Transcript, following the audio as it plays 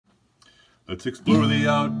Let's explore the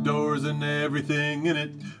outdoors and everything in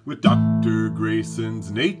it with Dr.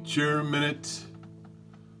 Grayson's Nature Minute.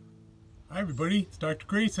 Hi everybody, it's Dr.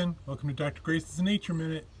 Grayson. Welcome to Dr. Grayson's Nature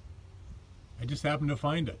Minute. I just happened to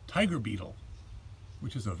find a tiger beetle,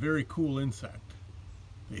 which is a very cool insect.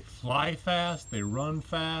 They fly fast, they run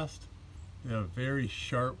fast, they have very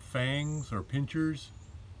sharp fangs or pinchers,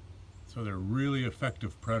 so they're really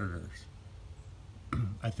effective predators.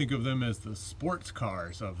 I think of them as the sports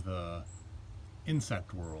cars of the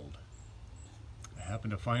insect world. I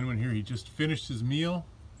happened to find one here. He just finished his meal.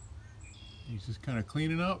 He's just kind of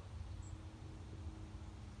cleaning up.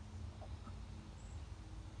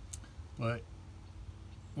 But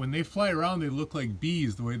when they fly around, they look like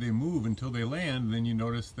bees the way they move until they land. And then you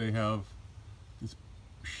notice they have this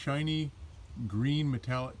shiny green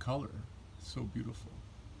metallic color. It's so beautiful.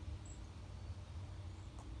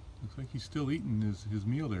 Looks like he's still eating his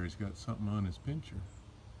meal there. He's got something on his pincher.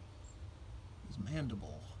 His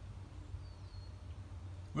mandible.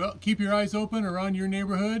 Well, keep your eyes open around your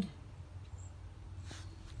neighborhood,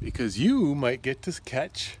 because you might get to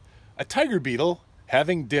catch a tiger beetle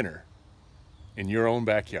having dinner in your own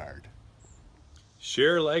backyard.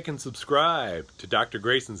 Share, like, and subscribe to Dr.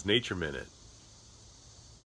 Grayson's Nature Minute.